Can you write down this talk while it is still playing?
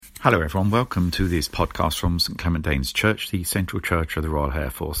Hello everyone, welcome to this podcast from St Clement Danes Church, the Central Church of the Royal Air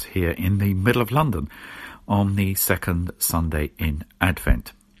Force, here in the middle of London on the second Sunday in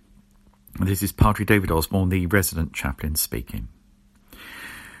Advent. This is Padre David Osborne, the resident chaplain, speaking.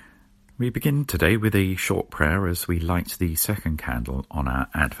 We begin today with a short prayer as we light the second candle on our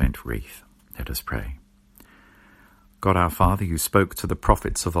Advent wreath. Let us pray. God our Father, you spoke to the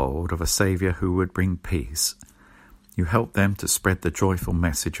prophets of old of a Saviour who would bring peace. You help them to spread the joyful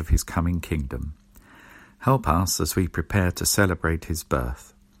message of his coming kingdom. Help us as we prepare to celebrate his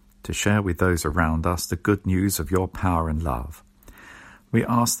birth, to share with those around us the good news of your power and love. We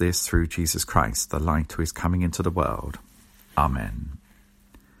ask this through Jesus Christ, the light who is coming into the world. Amen.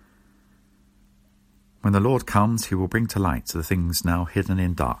 When the Lord comes, he will bring to light the things now hidden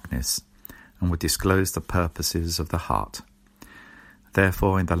in darkness, and will disclose the purposes of the heart.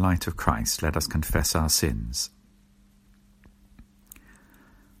 Therefore, in the light of Christ, let us confess our sins.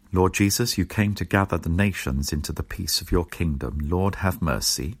 Lord Jesus, you came to gather the nations into the peace of your kingdom. Lord, have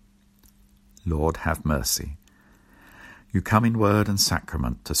mercy. Lord, have mercy. You come in word and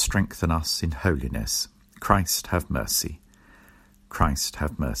sacrament to strengthen us in holiness. Christ, have mercy. Christ,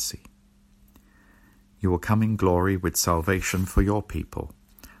 have mercy. You will come in glory with salvation for your people.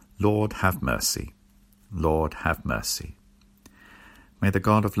 Lord, have mercy. Lord, have mercy. May the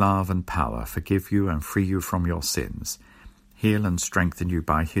God of love and power forgive you and free you from your sins, heal and strengthen you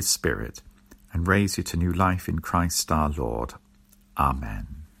by his Spirit, and raise you to new life in Christ our Lord. Amen.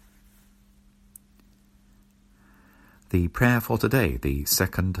 The prayer for today, the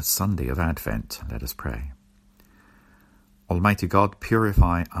second Sunday of Advent. Let us pray. Almighty God,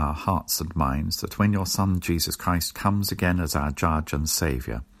 purify our hearts and minds, that when your Son Jesus Christ comes again as our Judge and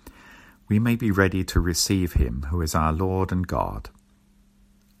Saviour, we may be ready to receive him who is our Lord and God.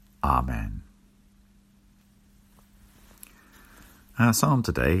 Amen. Our psalm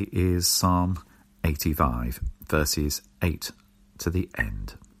today is Psalm 85, verses 8 to the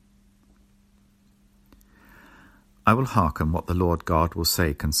end. I will hearken what the Lord God will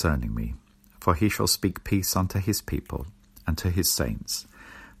say concerning me, for he shall speak peace unto his people and to his saints,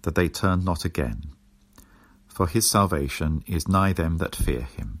 that they turn not again. For his salvation is nigh them that fear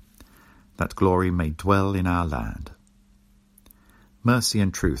him, that glory may dwell in our land. Mercy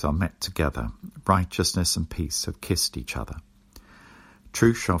and truth are met together, righteousness and peace have kissed each other.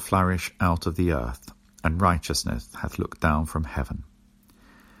 Truth shall flourish out of the earth, and righteousness hath looked down from heaven.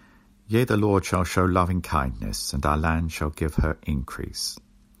 Yea, the Lord shall show loving kindness, and our land shall give her increase.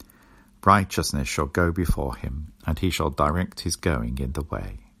 Righteousness shall go before him, and he shall direct his going in the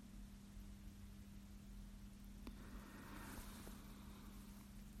way.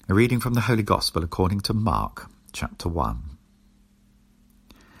 A reading from the Holy Gospel according to Mark, chapter 1.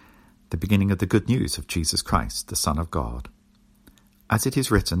 The beginning of the good news of Jesus Christ, the Son of God. As it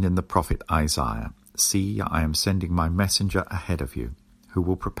is written in the prophet Isaiah, See, I am sending my messenger ahead of you, who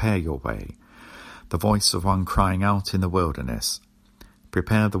will prepare your way, the voice of one crying out in the wilderness,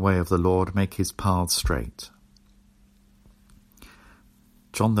 Prepare the way of the Lord, make his paths straight.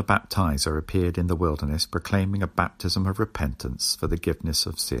 John the Baptizer appeared in the wilderness, proclaiming a baptism of repentance for the forgiveness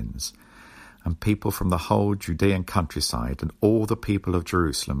of sins, and people from the whole Judean countryside and all the people of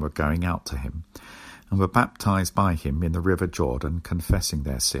Jerusalem were going out to him, and were baptized by him in the river Jordan, confessing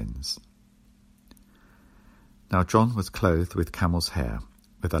their sins. Now John was clothed with camel's hair,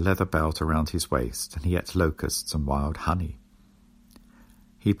 with a leather belt around his waist, and he ate locusts and wild honey.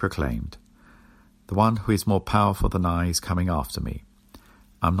 He proclaimed, The one who is more powerful than I is coming after me.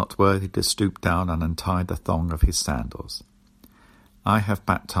 I am not worthy to stoop down and untie the thong of his sandals. I have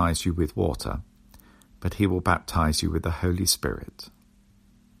baptized you with water, but he will baptize you with the Holy Spirit.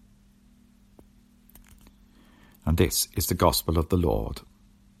 And this is the gospel of the Lord.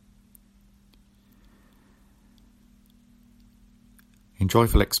 In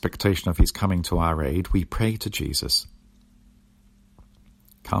joyful expectation of his coming to our aid, we pray to Jesus.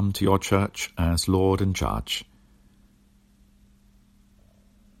 Come to your church as Lord and Judge.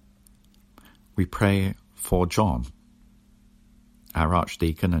 We pray for John, our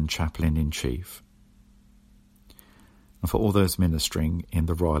Archdeacon and Chaplain-in-Chief, and for all those ministering in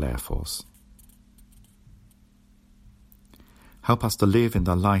the Royal Air Force. Help us to live in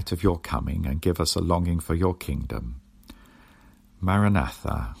the light of your coming and give us a longing for your kingdom.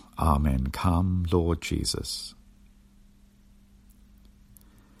 Maranatha. Amen. Come, Lord Jesus.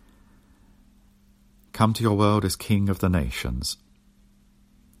 Come to your world as King of the nations.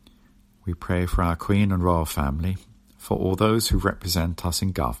 We pray for our Queen and Royal Family, for all those who represent us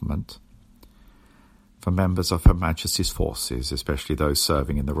in government, for members of Her Majesty's forces, especially those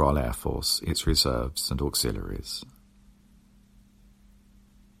serving in the Royal Air Force, its reserves and auxiliaries.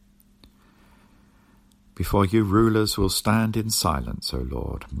 Before you rulers will stand in silence, O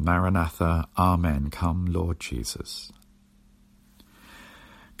Lord. Maranatha, Amen. Come, Lord Jesus.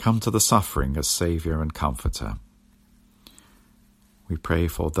 Come to the suffering as Saviour and Comforter. We pray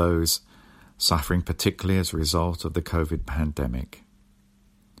for those suffering particularly as a result of the COVID pandemic,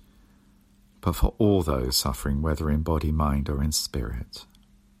 but for all those suffering, whether in body, mind, or in spirit.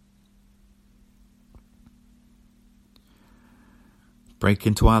 Break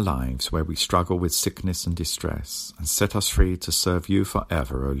into our lives where we struggle with sickness and distress, and set us free to serve you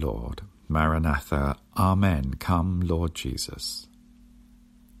forever, O Lord. Maranatha, Amen. Come, Lord Jesus.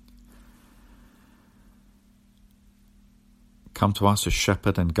 Come to us as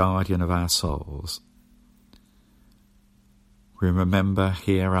shepherd and guardian of our souls. We remember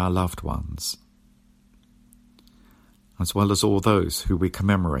here our loved ones, as well as all those who we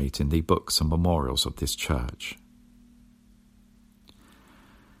commemorate in the books and memorials of this church.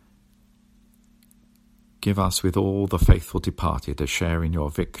 Give us with all the faithful departed a share in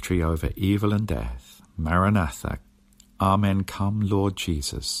your victory over evil and death. Maranatha, Amen. Come, Lord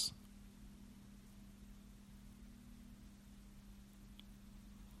Jesus.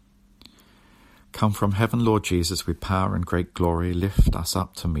 Come from heaven, Lord Jesus, with power and great glory, lift us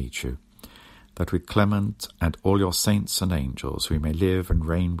up to meet you, that with Clement and all your saints and angels we may live and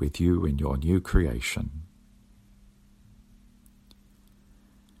reign with you in your new creation.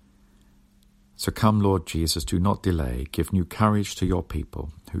 So come, Lord Jesus, do not delay. Give new courage to your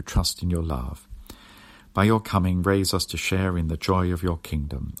people who trust in your love. By your coming, raise us to share in the joy of your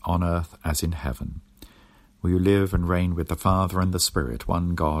kingdom, on earth as in heaven. Will you live and reign with the Father and the Spirit,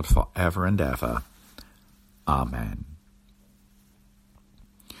 one God, for ever and ever. Amen.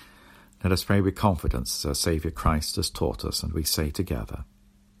 Let us pray with confidence as our Saviour Christ has taught us, and we say together,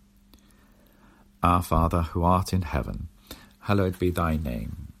 Our Father, who art in heaven, hallowed be thy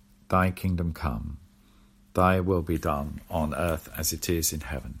name. Thy kingdom come, thy will be done on earth as it is in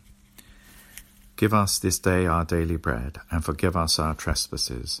heaven. Give us this day our daily bread, and forgive us our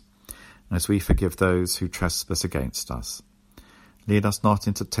trespasses, as we forgive those who trespass against us. Lead us not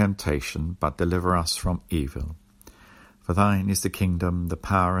into temptation, but deliver us from evil. For thine is the kingdom, the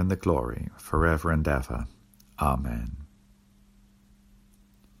power, and the glory, forever and ever. Amen.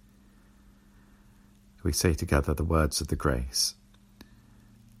 We say together the words of the grace.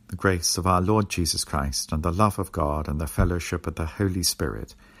 The grace of our Lord Jesus Christ, and the love of God, and the fellowship of the Holy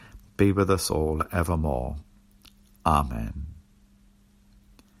Spirit be with us all evermore. Amen.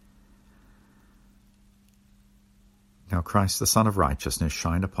 Now Christ, the Son of Righteousness,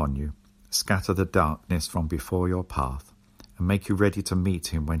 shine upon you, scatter the darkness from before your path, and make you ready to meet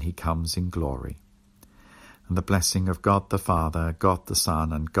him when he comes in glory. And the blessing of God the Father, God the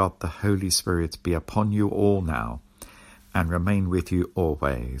Son, and God the Holy Spirit be upon you all now, and remain with you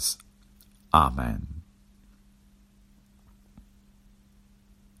always. Amen.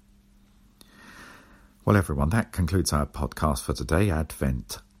 Well, everyone, that concludes our podcast for today,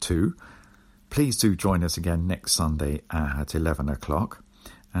 Advent 2. Please do join us again next Sunday at 11 o'clock.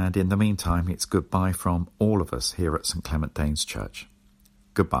 And in the meantime, it's goodbye from all of us here at St Clement Danes Church.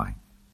 Goodbye.